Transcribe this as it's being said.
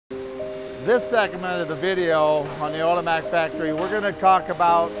This segment of the video on the Automac factory, we're going to talk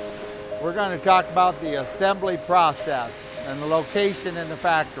about the assembly process and the location in the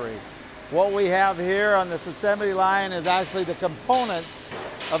factory. What we have here on this assembly line is actually the components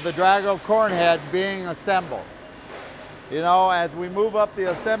of the Drago corn head being assembled. You know, as we move up the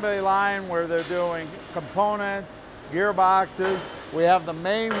assembly line where they're doing components, gearboxes, we have the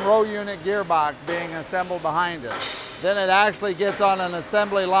main row unit gearbox being assembled behind it. Then it actually gets on an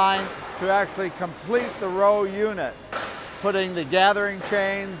assembly line to actually complete the row unit, putting the gathering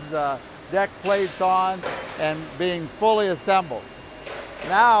chains, the deck plates on, and being fully assembled.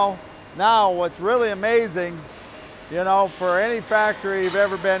 Now what's really amazing, you know, for any factory you've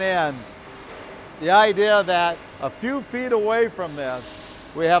ever been in, the idea that a few feet away from this,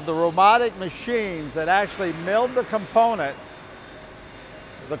 we have the robotic machines that actually milled the components,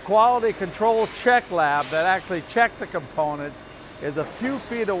 the quality control check lab that actually checked the components is a few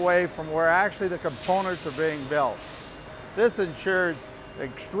feet away from where actually the components are being built. This ensures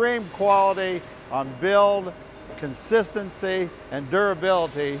extreme quality on build, consistency, and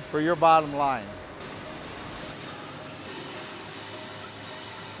durability for your bottom line.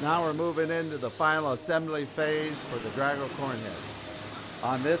 Now we're moving into the final assembly phase for the Drago corn head.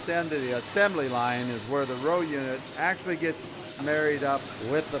 On this end of the assembly line is where the row unit actually gets married up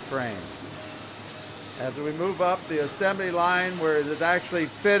with the frame. As we move up the assembly line where it is actually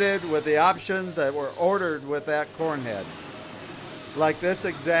fitted with the options that were ordered with that corn head. Like this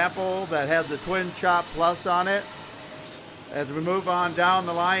example that has the Twin Chop Plus on it. As we move on down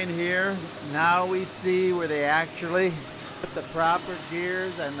the line here, now we see where they actually put the proper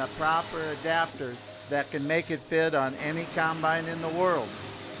gears and the proper adapters that can make it fit on any combine in the world.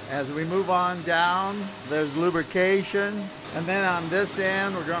 As we move on down, there's lubrication. And then on this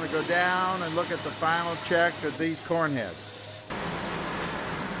end, we're going to go down and look at the final check of these corn heads.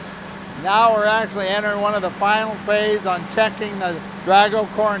 Now we're actually entering one of the final phase on checking the Drago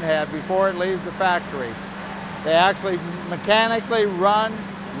corn head before it leaves the factory. They actually mechanically run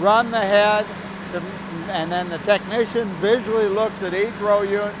the head, and then the technician visually looks at each row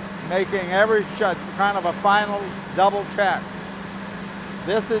unit, making every kind of a final double check.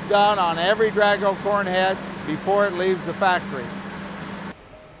 This is done on every Drago corn head before it leaves the factory.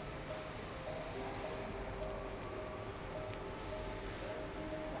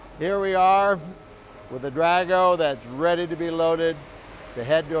 Here we are with a Drago that's ready to be loaded to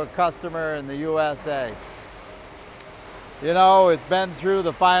head to a customer in the USA. You know, it's been through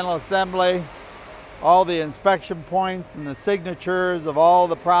the final assembly, all the inspection points and the signatures of all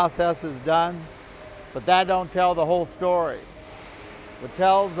the processes done, but that don't tell the whole story. What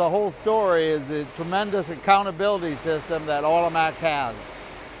tells the whole story is the tremendous accountability system that Automac has.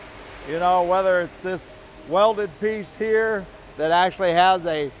 You know, whether it's this welded piece here that actually has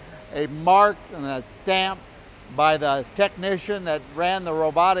a mark and a stamp by the technician that ran the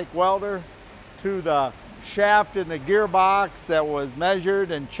robotic welder, to the shaft in the gearbox that was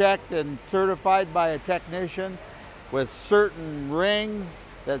measured and checked and certified by a technician with certain rings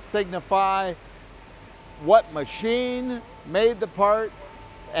that signify what machine made the part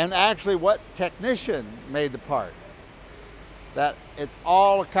and actually what technician made the part. That it's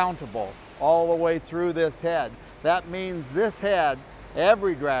all accountable all the way through this head. That means this head,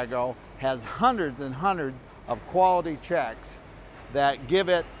 every Drago, has hundreds and hundreds of quality checks that give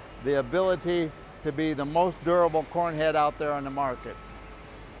it the ability to be the most durable corn head out there on the market.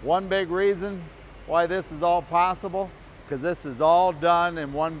 One big reason why this is all possible, because this is all done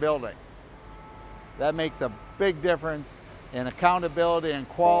in one building. That makes a big difference in accountability and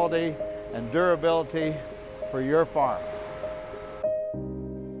quality and durability for your farm.